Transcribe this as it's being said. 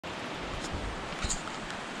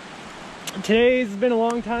Today's been a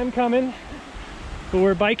long time coming, but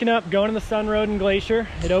we're biking up, going to the Sun Road in Glacier.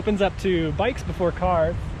 It opens up to bikes before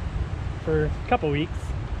cars for a couple weeks.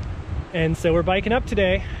 And so we're biking up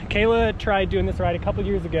today. Kayla tried doing this ride a couple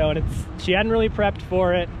years ago, and she hadn't really prepped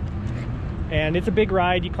for it. And it's a big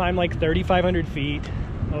ride. You climb like 3,500 feet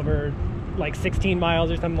over like 16 miles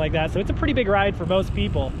or something like that. So it's a pretty big ride for most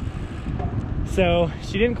people. So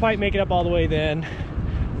she didn't quite make it up all the way then.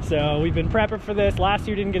 So we've been prepping for this. Last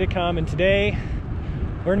year didn't get to come, and today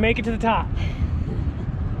we're gonna make it to the top.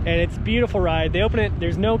 And it's a beautiful ride. They open it,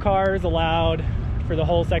 there's no cars allowed for the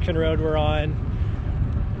whole section road we're on.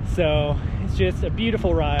 So it's just a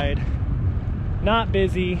beautiful ride. Not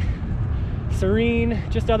busy, serene,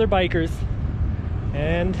 just other bikers.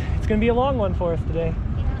 And it's gonna be a long one for us today.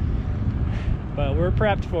 Yeah. But we're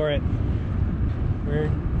prepped for it.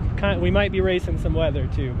 We might be racing some weather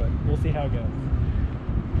too, but we'll see how it goes.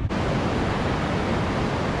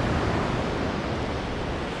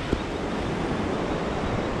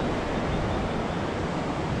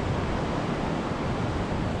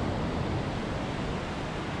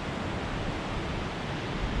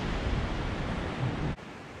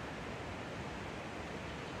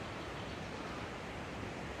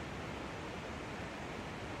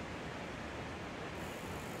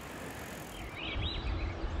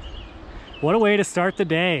 What a way to start the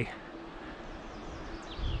day.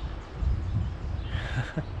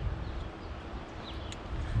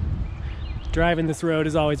 Driving this road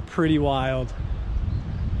is always pretty wild.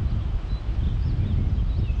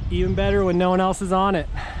 Even better when no one else is on it.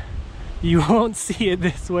 You won't see it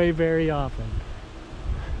this way very often.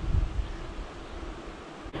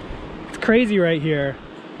 It's crazy right here.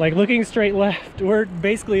 Like looking straight left, we're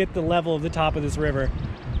basically at the level of the top of this river.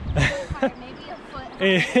 Maybe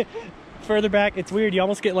a foot. Further back, it's weird. You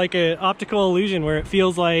almost get like an optical illusion where it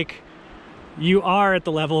feels like you are at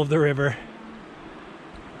the level of the river.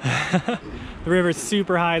 The river's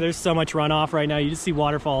super high. There's so much runoff right now. You just see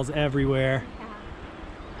waterfalls everywhere. Yeah.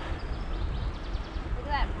 Look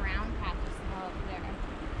at that brown patch of snow up there.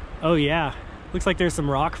 Oh yeah. Looks like there's some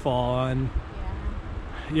rock fall on.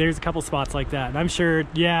 Yeah. There's a couple spots like that. And I'm sure,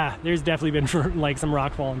 yeah, there's definitely been like some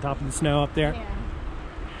rock fall on top of the snow up there. Yeah.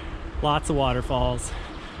 Lots of waterfalls.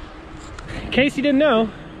 In case you didn't know,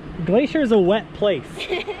 Glacier is a wet place.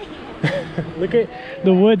 Look at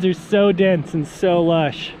the woods are so dense and so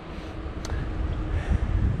lush.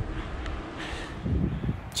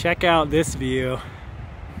 Check out this view.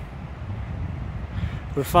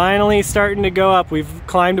 We're finally starting to go up. We've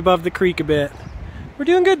climbed above the creek a bit. We're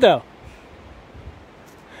doing good though.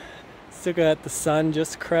 Still got the sun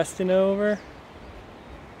just cresting over.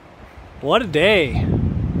 What a day.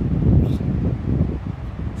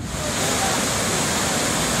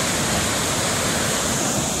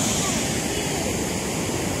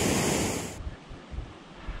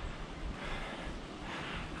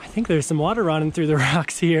 I think there's some water running through the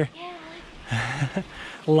rocks here. Yeah.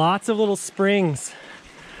 Lots of little springs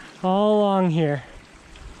all along here.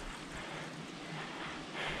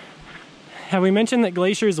 Have we mentioned that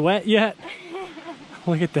Glacier is wet yet?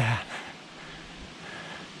 Look at that.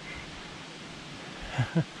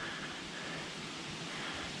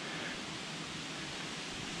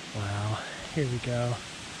 Wow, here we go.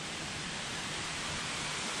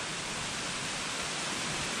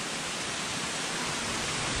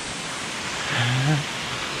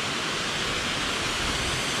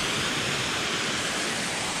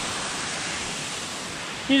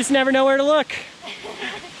 You just never know where to look.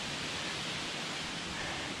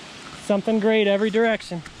 Something great every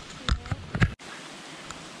direction.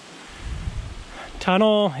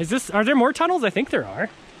 Tunnel, are there more tunnels? I think there are. Or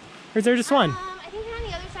is there just one? I think they're on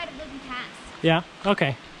the other side of Logan Pass. Yeah,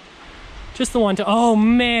 okay. Just the one oh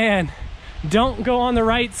man, don't go on the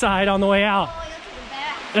right side on the way out. Oh,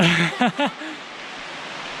 you have to go back.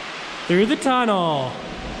 Through the tunnel.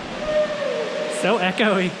 So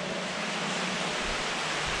echoey.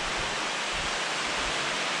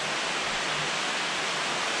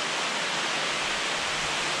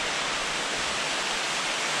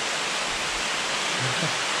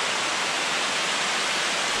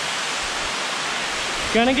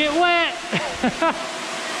 Gonna get wet.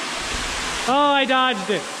 Oh, I dodged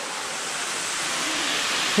it.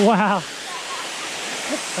 Wow.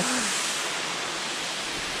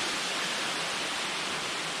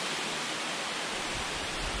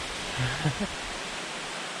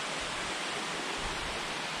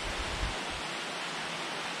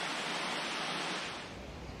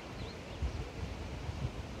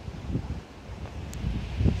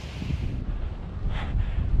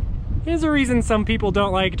 There's a reason some people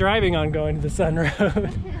don't like driving on going to the Sun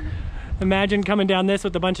Road. Imagine coming down this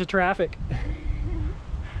with a bunch of traffic.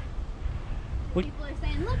 People are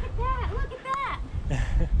saying, look at that, look at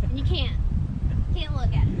that. And you can't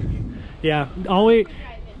look at it. Yeah,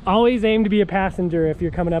 always aim to be a passenger if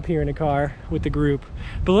you're coming up here in a car with the group.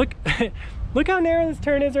 But look, look how narrow this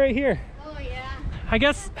turn is right here. Oh yeah. I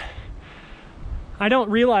guess I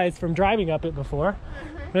don't realize from driving up it before.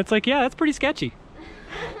 But it's like, yeah, that's pretty sketchy.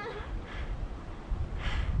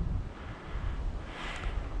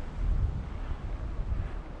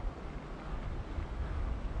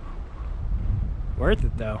 Worth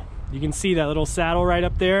it though. You can see that little saddle right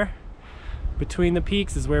up there. Between the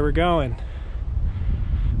peaks is where we're going.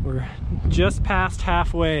 We're just past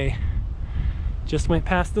halfway. Just went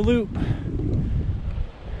past the loop.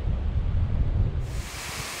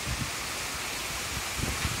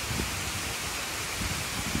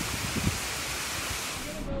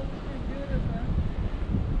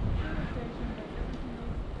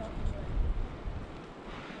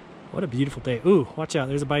 What a beautiful day. Ooh, watch out,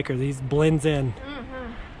 there's a biker. He blends in.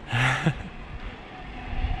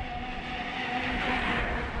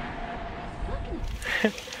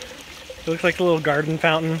 It looks like the little garden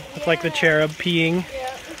fountain. Looks like the cherub peeing.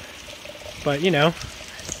 Yeah. But you know,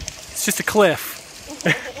 it's just a cliff.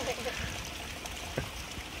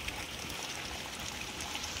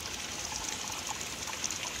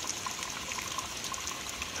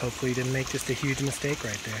 Hopefully you didn't make just a huge mistake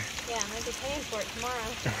right there. Yeah, I might be paying for it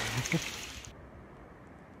tomorrow.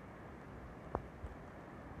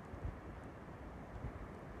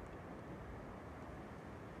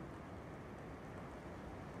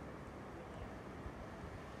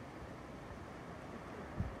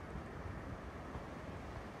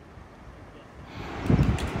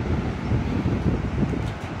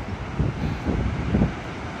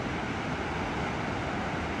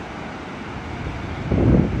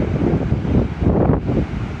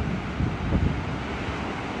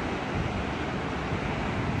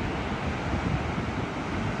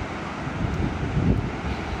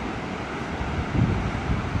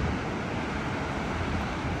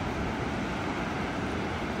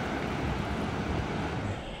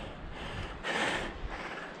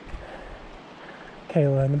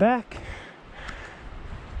 Kayla in the back.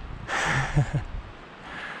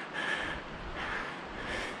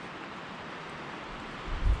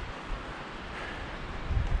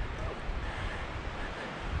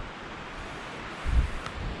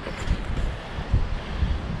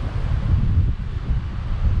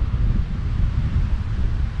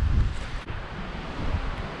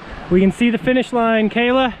 We can see the finish line,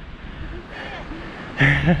 Kayla.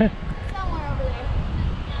 Somewhere over there.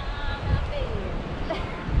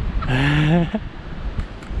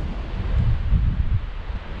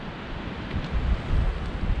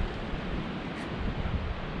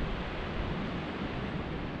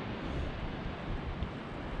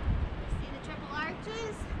 See the triple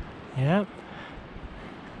arches? Yep.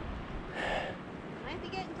 Might be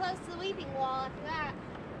getting close to the weeping wall after that.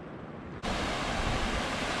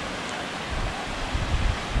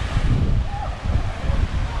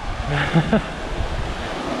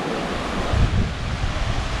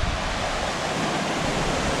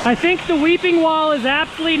 I think the weeping wall is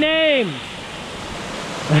aptly named.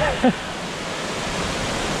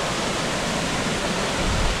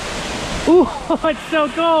 Ooh, it's so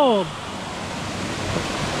cold.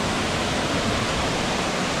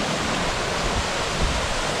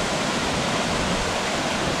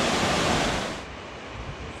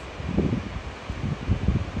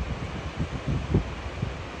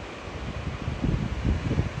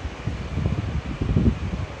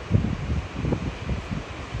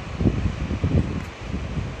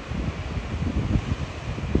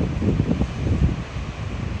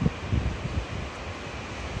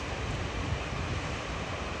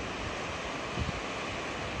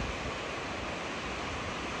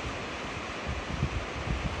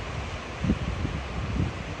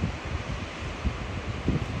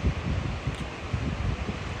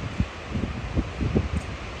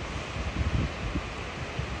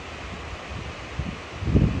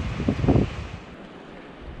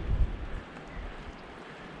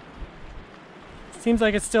 Seems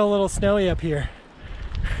like it's still a little snowy up here.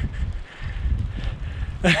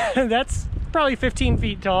 That's probably 15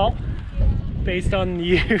 feet tall, based on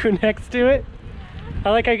you next to it.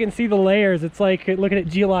 I like how you can see the layers. It's like looking at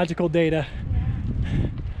geological data.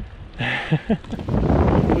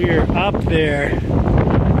 We're up there.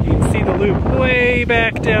 You can see the loop way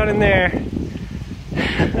back down in there.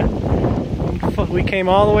 We came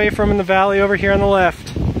all the way from in the valley over here on the left.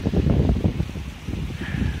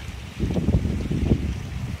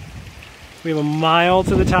 We have a mile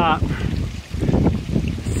to the top.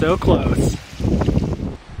 So close.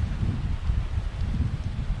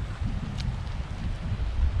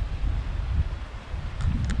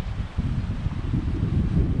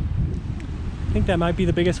 I think that might be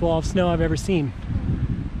the biggest wall of snow I've ever seen.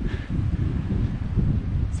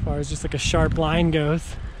 As far as just like a sharp line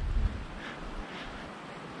goes.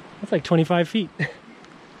 That's like 25 feet.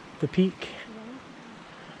 The peak.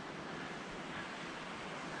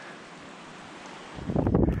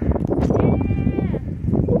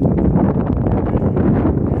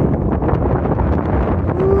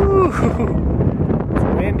 Ooh, it's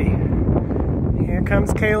windy. Here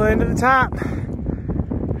comes Kayla into the top.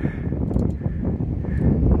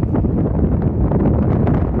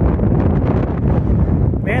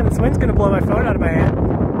 Man, this wind's gonna blow my phone out of my hand.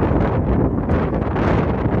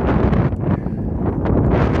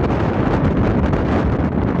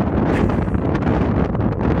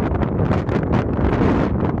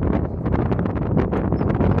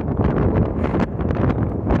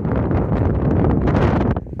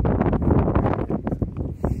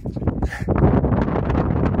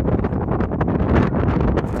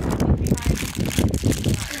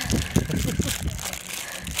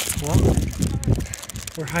 Well,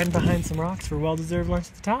 we're hiding behind some rocks for well-deserved lunch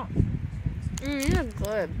at the top. Yeah,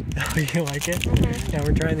 good. Oh, you like it? Yeah,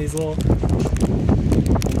 we're trying these little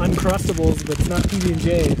Uncrustables, but it's not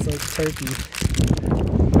PB&J, it's like turkey.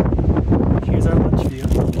 Here's our lunch view.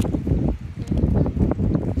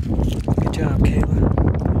 Good job,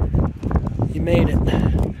 Kayla. You made it.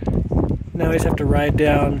 Now we just have to ride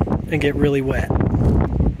down and get really wet.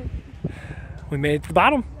 We made it to the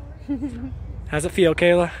bottom. How's it feel,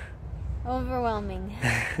 Kayla? Overwhelming.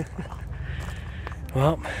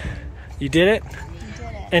 Well, you did it. You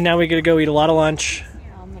did it. And now we gotta go eat a lot of lunch.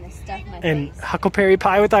 Now I'm gonna stuff my And face. huckleberry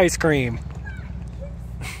pie with ice cream.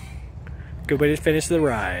 Good way to finish the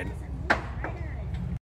ride.